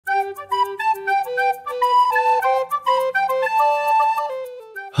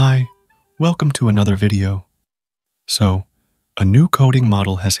Hi, welcome to another video. So, a new coding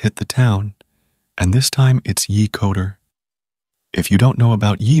model has hit the town, and this time it's YiCoder. If you don't know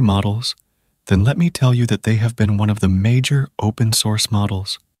about Yi models, then let me tell you that they have been one of the major open source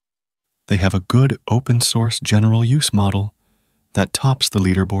models. They have a good open source general use model that tops the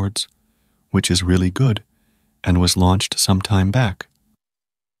leaderboards, which is really good and was launched some time back.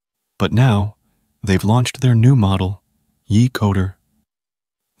 But now, they've launched their new model, YiCoder.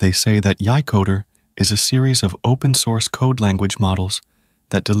 They say that YiCoder is a series of open-source code language models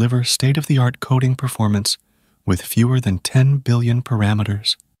that deliver state-of-the-art coding performance with fewer than 10 billion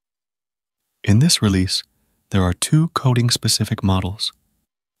parameters. In this release, there are two coding-specific models.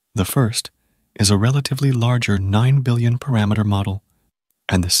 The first is a relatively larger 9 billion parameter model,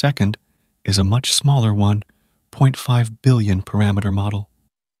 and the second is a much smaller one, 0.5 billion parameter model.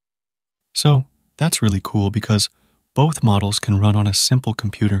 So, that's really cool because both models can run on a simple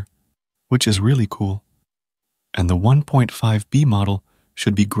computer, which is really cool. And the 1.5B model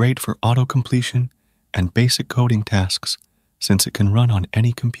should be great for auto-completion and basic coding tasks since it can run on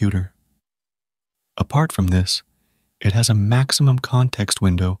any computer. Apart from this, it has a maximum context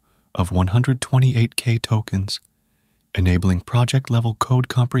window of 128K tokens, enabling project-level code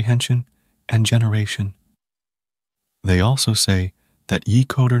comprehension and generation. They also say that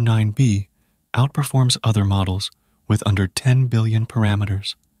YiCoder 9B outperforms other models with under 10 billion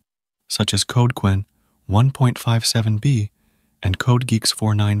parameters, such as CodeQwen 1.57b and CodeGeeks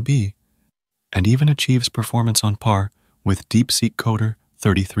 49b, and even achieves performance on par with DeepSeek Qwen-2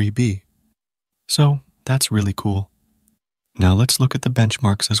 33b. So, that's really cool. Now let's look at the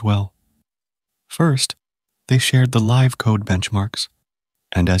benchmarks as well. First, they shared the live code benchmarks,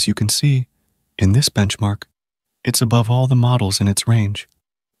 and as you can see, in this benchmark, it's above all the models in its range,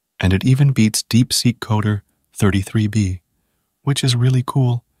 and it even beats DeepSeek Qwen-2 33b, which is really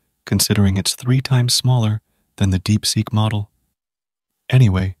cool considering it's 3 times smaller than the DeepSeek model.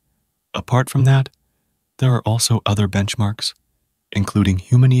 Anyway, apart from that, there are also other benchmarks, including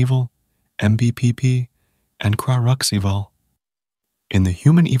Human Evil, MBPP, and Craruxival. In the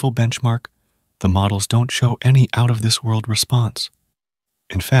Human Evil benchmark, the models don't show any out-of-this-world response.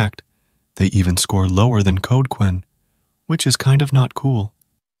 In fact, they even score lower than CodeQwen, which is kind of not cool.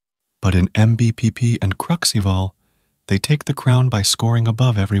 But in MBPP and Craruxival, they take the crown by scoring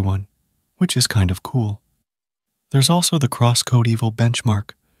above everyone, which is kind of cool. There's also the Crosscode Evil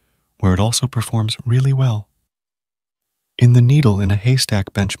benchmark, where it also performs really well. In the Needle in a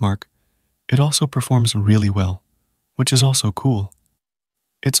Haystack benchmark, it also performs really well, which is also cool.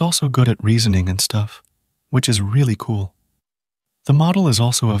 It's also good at reasoning and stuff, which is really cool. The model is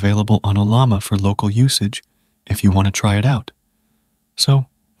also available on Ollama for local usage if you want to try it out. So,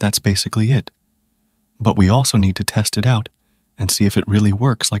 that's basically it. But we also need to test it out and see if it really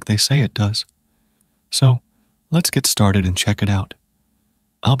works like they say it does. So, let's get started and check it out.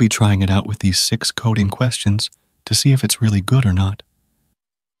 I'll be trying it out with these 6 coding questions to see if it's really good or not.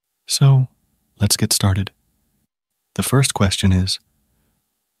 So, let's get started. The first question is,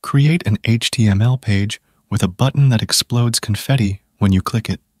 create an HTML page with a button that explodes confetti when you click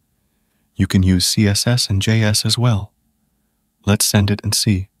it. You can use CSS and JS as well. Let's send it and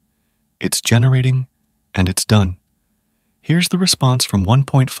see. It's generating, and it's done. Here's the response from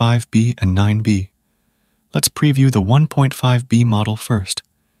 1.5b and 9b. Let's preview the 1.5b model first.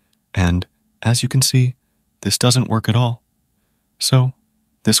 And, as you can see, this doesn't work at all. So,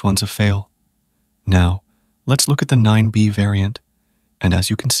 this one's a fail. Now, let's look at the 9b variant. And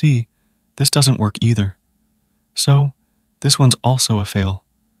as you can see, this doesn't work either. So, this one's also a fail.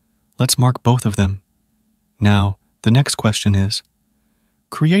 Let's mark both of them. Now, the next question is,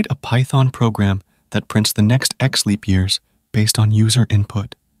 create a Python program that prints the next X leap years based on user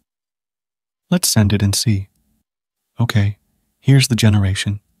input. Let's send it and see. Okay, here's the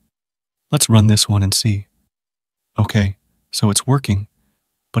generation. Let's run this one and see. Okay, so it's working,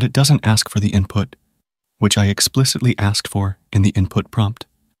 but it doesn't ask for the input, which I explicitly asked for in the input prompt.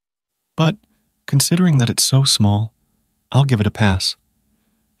 But, considering that it's so small, I'll give it a pass.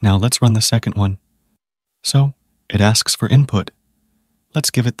 Now let's run the second one. So, it asks for input. Let's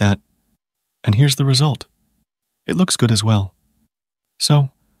give it that. And here's the result. It looks good as well. So,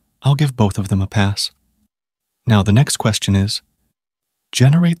 I'll give both of them a pass. Now the next question is,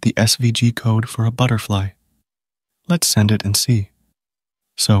 generate the SVG code for a butterfly. Let's send it and see.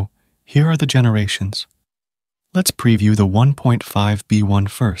 So, here are the generations. Let's preview the 1.5b one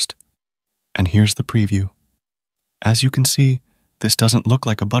first. And here's the preview. As you can see, this doesn't look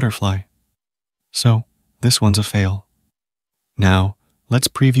like a butterfly. So, this one's a fail. Now, let's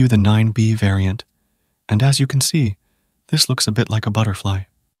preview the 9b variant, and as you can see, this looks a bit like a butterfly.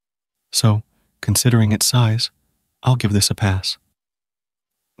 So, considering its size, I'll give this a pass.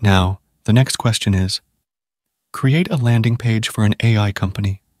 Now, the next question is, create a landing page for an AI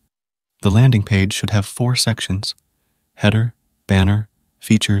company. The landing page should have 4 sections: header, banner,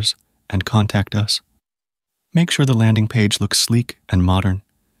 features, and contact us. Make sure the landing page looks sleek and modern.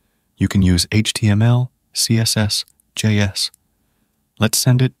 You can use HTML, CSS, JS. Let's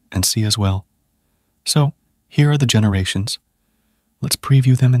send it and see as well. So, here are the generations. Let's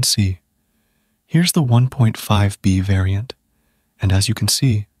preview them and see. Here's the 1.5b variant, and as you can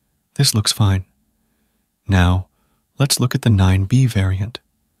see, this looks fine. Now, let's look at the 9b variant.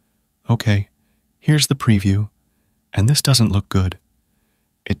 Okay, here's the preview, and this doesn't look good.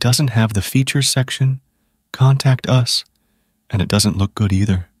 It doesn't have the features section, contact us, and it doesn't look good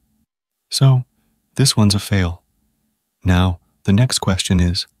either. So, this one's a fail. Now, the next question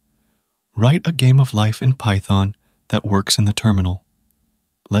is, write a game of life in Python that works in the terminal.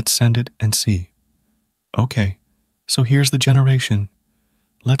 Let's send it and see. Okay, so here's the generation.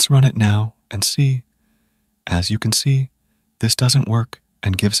 Let's run it now and see. As you can see, this doesn't work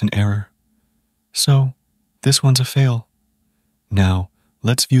and gives an error. So, this one's a fail. Now,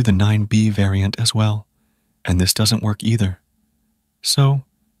 let's view the 9b variant as well, and this doesn't work either. So,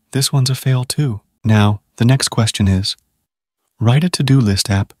 this one's a fail too. Now, the next question is, write a to-do list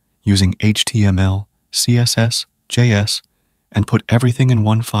app using HTML, CSS, JS, and put everything in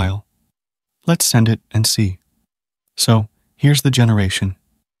one file. Let's send it and see. So, here's the generation.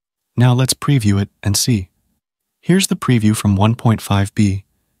 Now let's preview it and see. Here's the preview from 1.5b,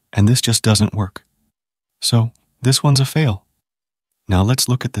 and this just doesn't work. So, this one's a fail. Now let's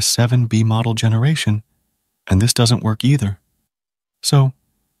look at the 7b model generation, and this doesn't work either. So,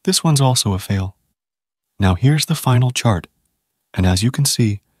 this one's also a fail. Now here's the final chart, and as you can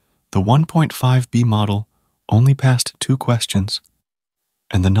see, the 1.5b model only passed 2 questions,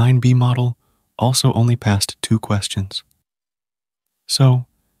 and the 9b model also only passed 2 questions. So,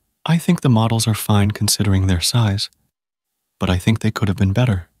 I think the models are fine considering their size, but I think they could have been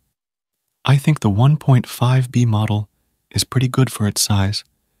better. I think the 1.5b model is pretty good for its size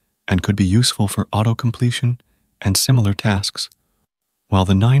and could be useful for auto-completion and similar tasks, while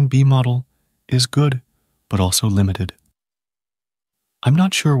the 9b model is good but also limited. I'm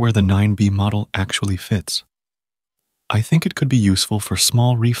not sure where the 9b model actually fits. I think it could be useful for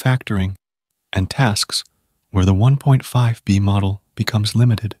small refactoring and tasks where the 1.5b model becomes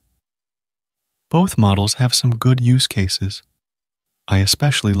limited. Both models have some good use cases. I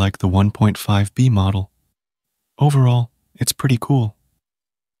especially like the 1.5b model. Overall, it's pretty cool.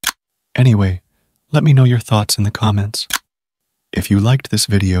 Anyway, let me know your thoughts in the comments. If you liked this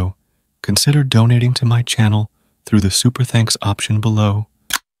video, consider donating to my channel through the Super Thanks option below,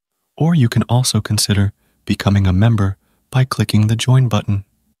 or you can also consider becoming a member by clicking the Join button.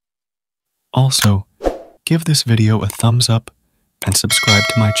 Also, give this video a thumbs up and subscribe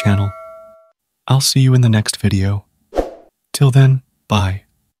to my channel. I'll see you in the next video. Till then, bye.